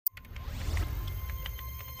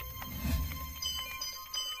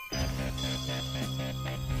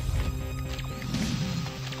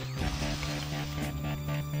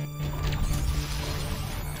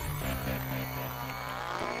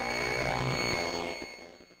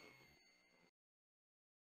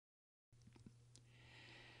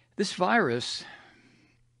This virus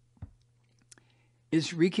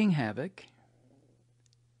is wreaking havoc.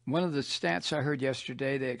 One of the stats I heard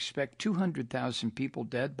yesterday, they expect 200,000 people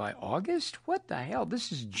dead by August? What the hell?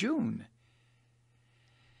 This is June.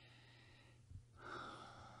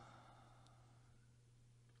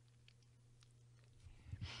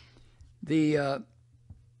 The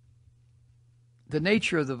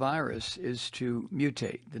nature of the virus is to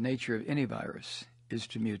mutate. The nature of any virus is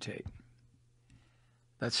to mutate.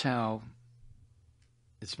 That's how,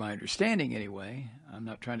 it's my understanding anyway. I'm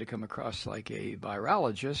not trying to come across like a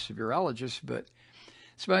virologist, but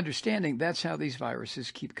it's my understanding that's how these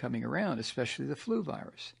viruses keep coming around, especially the flu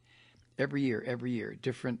virus. Every year,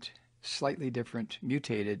 different, slightly different,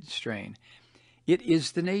 mutated strain. It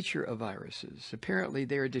is the nature of viruses. Apparently,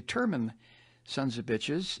 they are determined sons of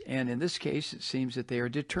bitches, and in this case, it seems that they are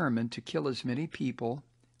determined to kill as many people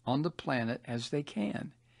on the planet as they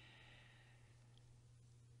can.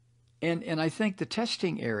 And I think the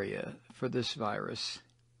testing area for this virus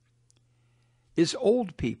is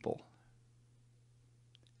old people,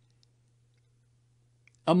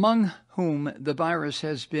 among whom the virus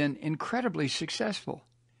has been incredibly successful.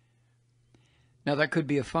 Now, that could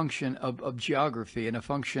be a function of geography and a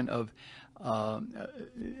function of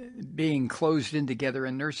being closed in together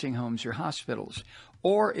in nursing homes or hospitals.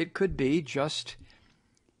 Or it could be just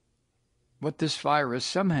what this virus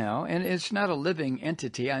somehow, and it's not a living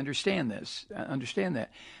entity, I understand that,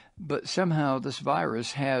 but somehow this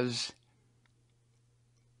virus has,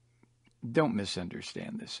 don't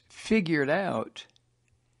misunderstand this, figured out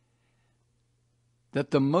that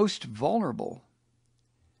the most vulnerable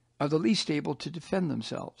are the least able to defend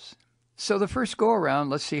themselves. So the first go around,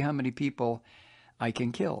 let's see how many people I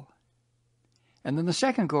can kill. And then the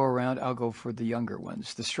second go around, I'll go for the younger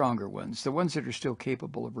ones, the stronger ones, the ones that are still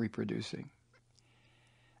capable of reproducing.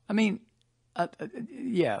 I mean,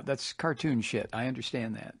 yeah, that's cartoon shit. I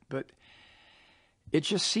understand that. But it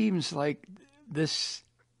just seems like this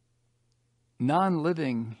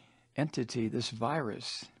non-living entity, this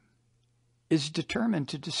virus, is determined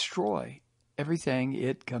to destroy everything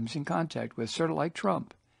it comes in contact with, sort of like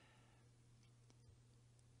Trump.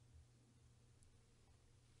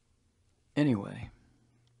 Anyway,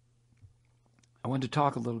 I want to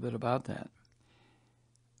talk a little bit about that.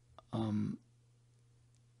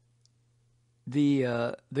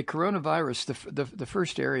 The coronavirus, the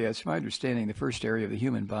first area, it's my understanding, the first area of the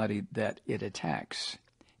human body that it attacks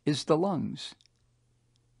is the lungs.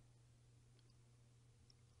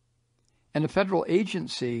 And a federal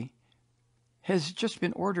agency has just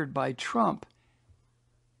been ordered by Trump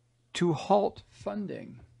to halt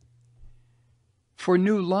funding for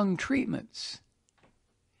new lung treatments.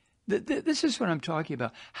 This is what I'm talking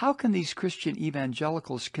about. How can these Christian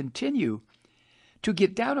evangelicals continue to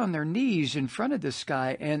get down on their knees in front of this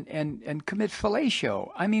guy and commit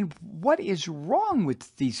fellatio? I mean, what is wrong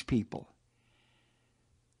with these people?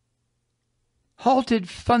 Halted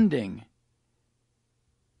funding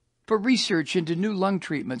for research into new lung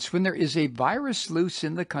treatments when there is a virus loose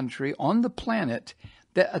in the country, on the planet,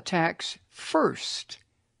 that attacks first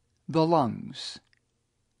the lungs.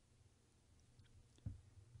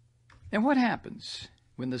 And what happens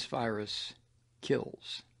when this virus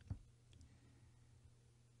kills?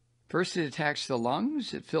 First, it attacks the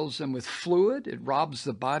lungs. It fills them with fluid. It robs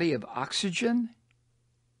the body of oxygen.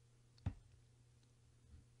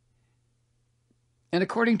 And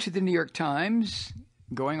according to the New York Times,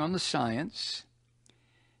 going on the science,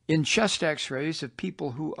 in chest x-rays of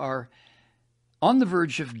people who are on the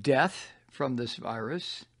verge of death from this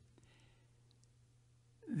virus,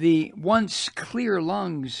 the once clear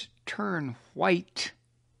lungs turn white,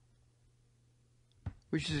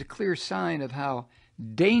 which is a clear sign of how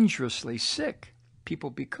dangerously sick people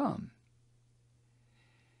become.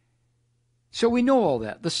 So we know all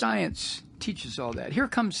that. The science teaches all that. Here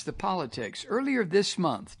comes the politics. Earlier this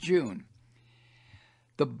month, June,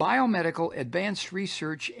 the Biomedical Advanced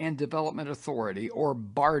Research and Development Authority, or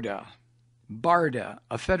BARDA,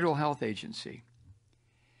 a federal health agency,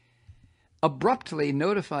 abruptly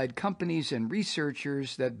notified companies and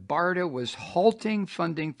researchers that BARDA was halting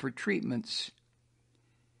funding for treatments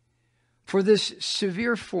for this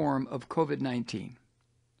severe form of COVID-19,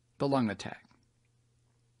 the lung attack.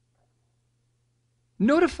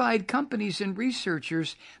 Notified companies and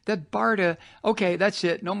researchers that BARDA, okay, that's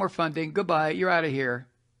it, no more funding, goodbye, you're out of here.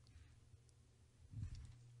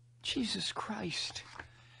 Jesus Christ.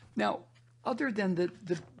 Now, other than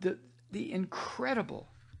the incredible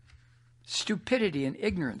stupidity and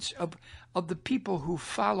ignorance of the people who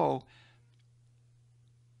follow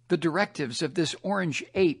the directives of this orange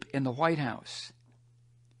ape in the White House,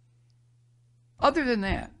 Other than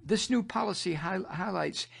that, this new policy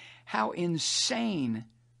highlights how insane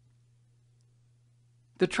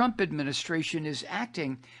the Trump administration is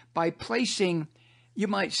acting by placing, you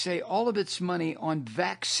might say, all of its money on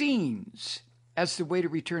vaccines as the way to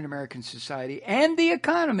return American society and the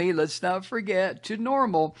economy, let's not forget, to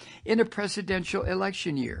normal in a presidential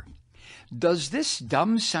election year. Does this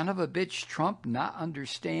dumb son of a bitch Trump not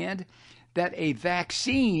understand that a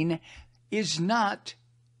vaccine is not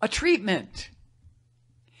a treatment?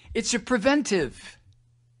 It's a preventive.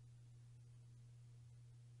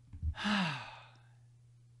 Oh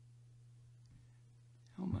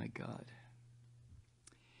my God.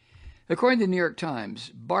 According to the New York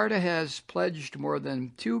Times, BARDA has pledged more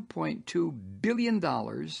than $2.2 billion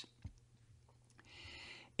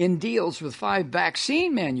in deals with 5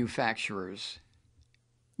 vaccine manufacturers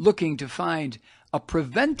looking to find a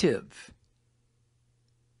preventive,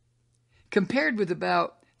 compared with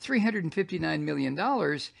about $359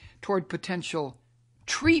 million toward potential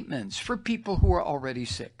treatments for people who are already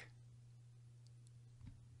sick.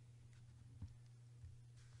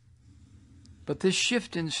 But this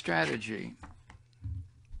shift in strategy,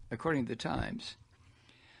 according to the Times,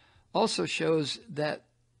 also shows that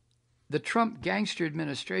the Trump gangster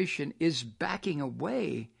administration is backing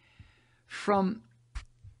away from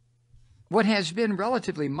what has been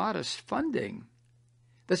relatively modest funding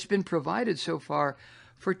that's been provided so far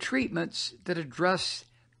for treatments that address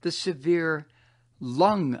the severe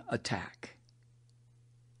lung attack.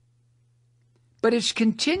 But it's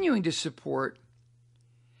continuing to support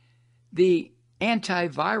the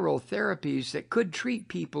antiviral therapies that could treat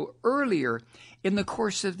people earlier in the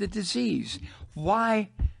course of the disease. Why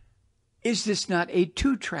is this not a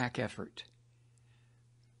two-track effort?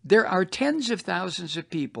 There are tens of thousands of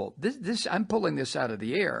people. I'm pulling this out of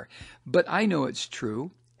the air, but I know it's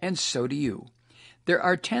true, and so do you. There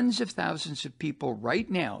are tens of thousands of people right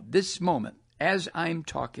now, this moment, as I'm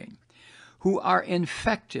talking, who are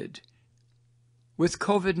infected with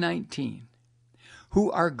COVID-19, who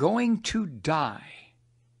are going to die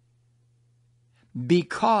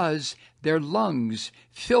because their lungs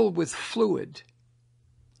fill with fluid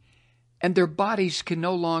and their bodies can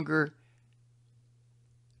no longer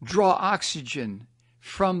draw oxygen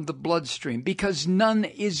from the bloodstream because none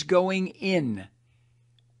is going in.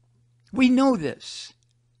 We know this.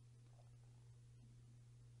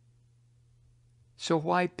 So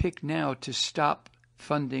why pick now to stop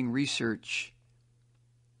funding research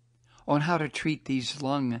on how to treat these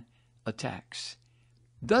lung attacks?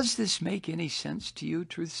 Does this make any sense to you,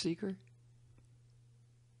 truth seeker?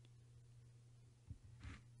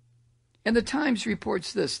 And the Times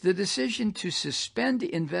reports this: the decision to suspend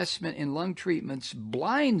investment in lung treatments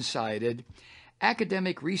blindsided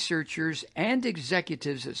academic researchers and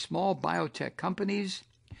executives at small biotech companies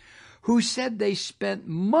who said they spent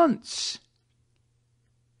months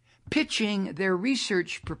pitching their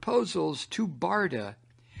research proposals to BARDA,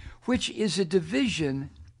 which is a division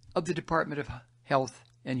of the Department of Health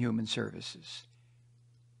and Human Services.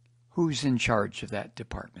 Who's in charge of that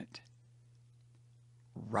department?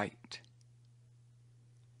 Right.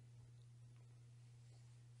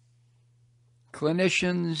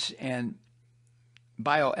 Clinicians and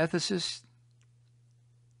bioethicists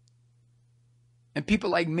and people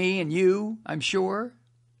like me and you, I'm sure,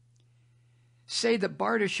 say that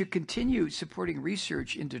BARDA should continue supporting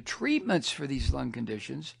research into treatments for these lung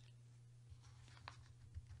conditions.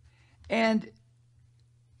 And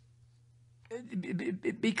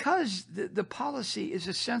because the policy is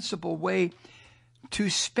a sensible way to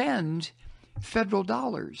spend federal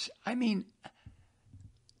dollars. I mean,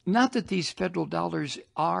 not that these federal dollars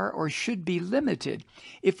are or should be limited.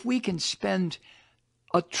 If we can spend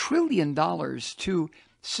 $1 trillion to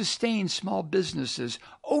sustain small businesses,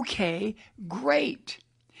 okay, great.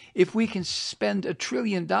 If we can spend $1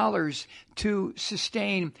 trillion to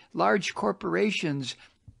sustain large corporations,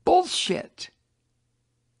 bullshit.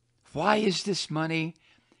 Why is this money,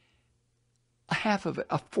 a half of it,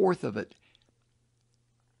 a fourth of it,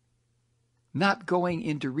 not going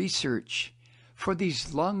into research for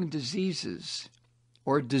these lung diseases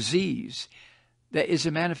or disease that is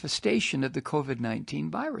a manifestation of the COVID-19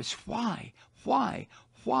 virus? Why? Why?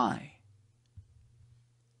 Why?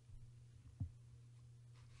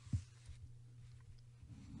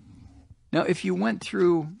 Now, if you went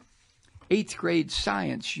through 8th grade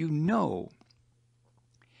science, you know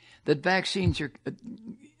that vaccines are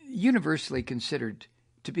universally considered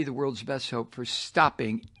to be the world's best hope for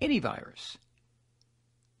stopping any virus.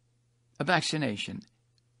 A vaccination.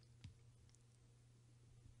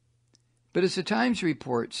 But as the Times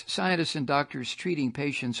reports, scientists and doctors treating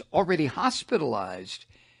patients already hospitalized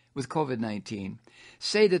with COVID-19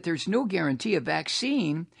 say that there's no guarantee a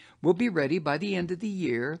vaccine will be ready by the end of the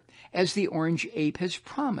year, as the Orange Ape has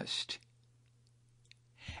promised.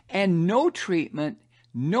 And no treatment,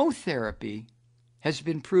 no therapy has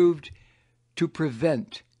been proved to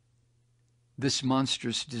prevent this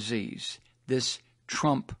monstrous disease, this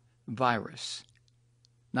Trump virus.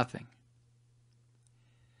 Nothing.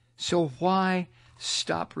 So why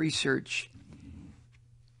stop research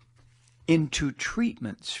into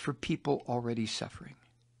treatments for people already suffering?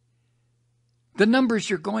 The numbers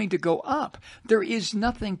are going to go up. There is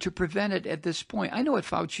nothing to prevent it at this point. I know what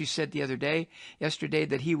Fauci said yesterday,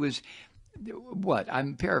 that he was,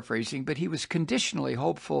 I'm paraphrasing, but he was conditionally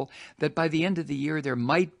hopeful that by the end of the year there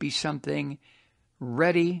might be something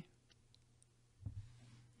ready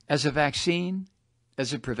as a vaccine,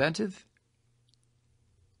 as a preventive.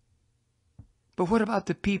 But what about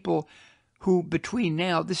the people who between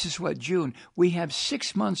now, this is June, we have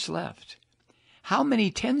 6 months left. How many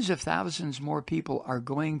tens of thousands more people are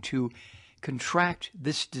going to contract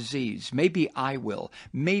this disease? Maybe I will.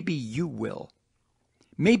 Maybe you will.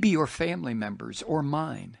 Maybe your family members or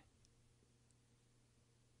mine.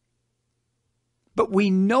 But we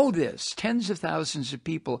know this. Tens of thousands of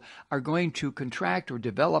people are going to contract or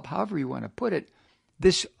develop, however you want to put it,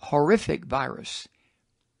 this horrific virus.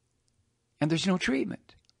 And there's no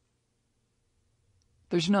treatment.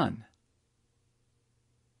 There's none.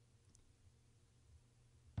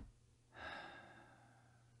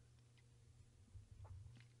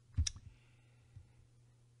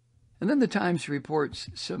 And then the Times reports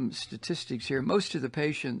some statistics here. Most of the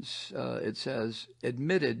patients, it says,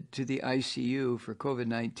 admitted to the ICU for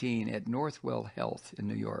COVID-19 at Northwell Health in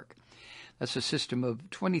New York. That's a system of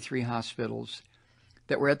 23 hospitals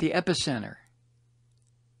that were at the epicenter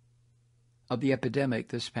of the epidemic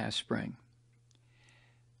this past spring.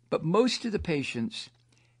 But most of the patients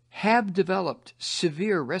have developed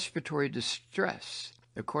severe respiratory distress,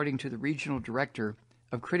 according to the regional director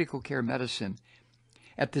of critical care medicine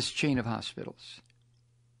at this chain of hospitals.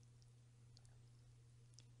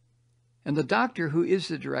 And the doctor who is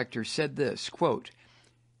the director said this, quote,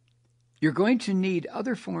 "You're going to need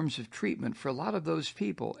other forms of treatment for a lot of those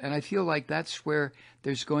people, and I feel like that's where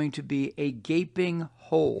there's going to be a gaping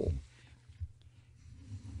hole."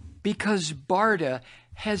 Because BARDA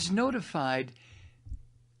has notified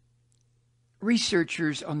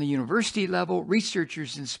researchers on the university level,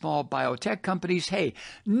 researchers in small biotech companies, hey,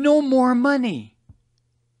 no more money.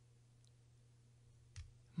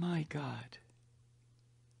 My God.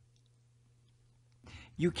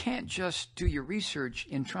 You can't just do your research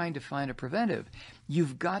in trying to find a preventive.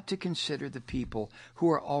 You've got to consider the people who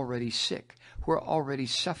are already sick, who are already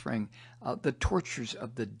suffering the tortures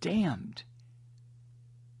of the damned.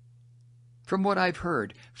 From what I've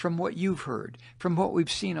heard, from what you've heard, from what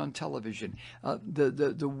we've seen on television,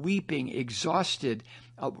 the weeping, exhausted,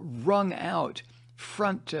 wrung out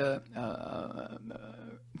frontline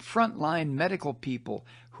medical people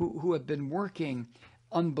who have been working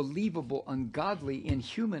unbelievable, ungodly,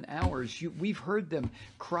 inhuman hours. We've heard them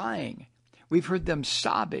crying. We've heard them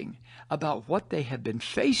sobbing about what they have been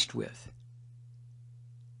faced with.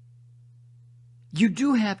 You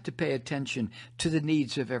do have to pay attention to the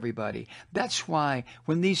needs of everybody. That's why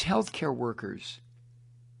when these healthcare workers,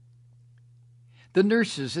 the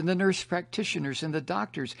nurses and the nurse practitioners and the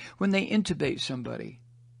doctors, when they intubate somebody,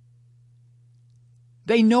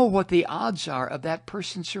 they know what the odds are of that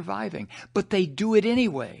person surviving, but they do it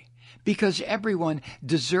anyway because everyone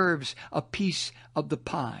deserves a piece of the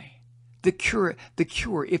pie. The cure,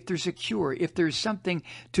 if there's a cure, if there's something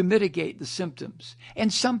to mitigate the symptoms. And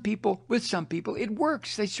with some people, it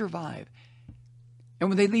works. They survive. And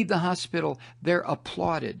when they leave the hospital, they're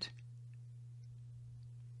applauded.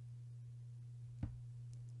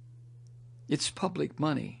 It's public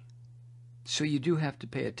money. So you do have to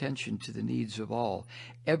pay attention to the needs of all.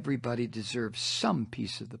 Everybody deserves some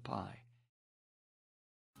piece of the pie.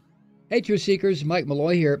 Hey, Truth Seekers, Mike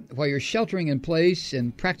Malloy here. While you're sheltering in place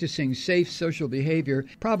and practicing safe social behavior,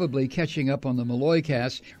 probably catching up on the Malloy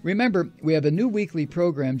cast, remember, we have a new weekly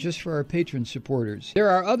program just for our patron supporters. There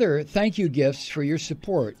are other thank you gifts for your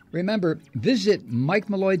support. Remember, visit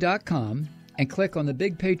MikeMalloy.com and click on the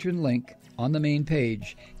big patron link on the main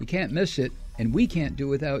page. You can't miss it, and we can't do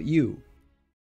without you.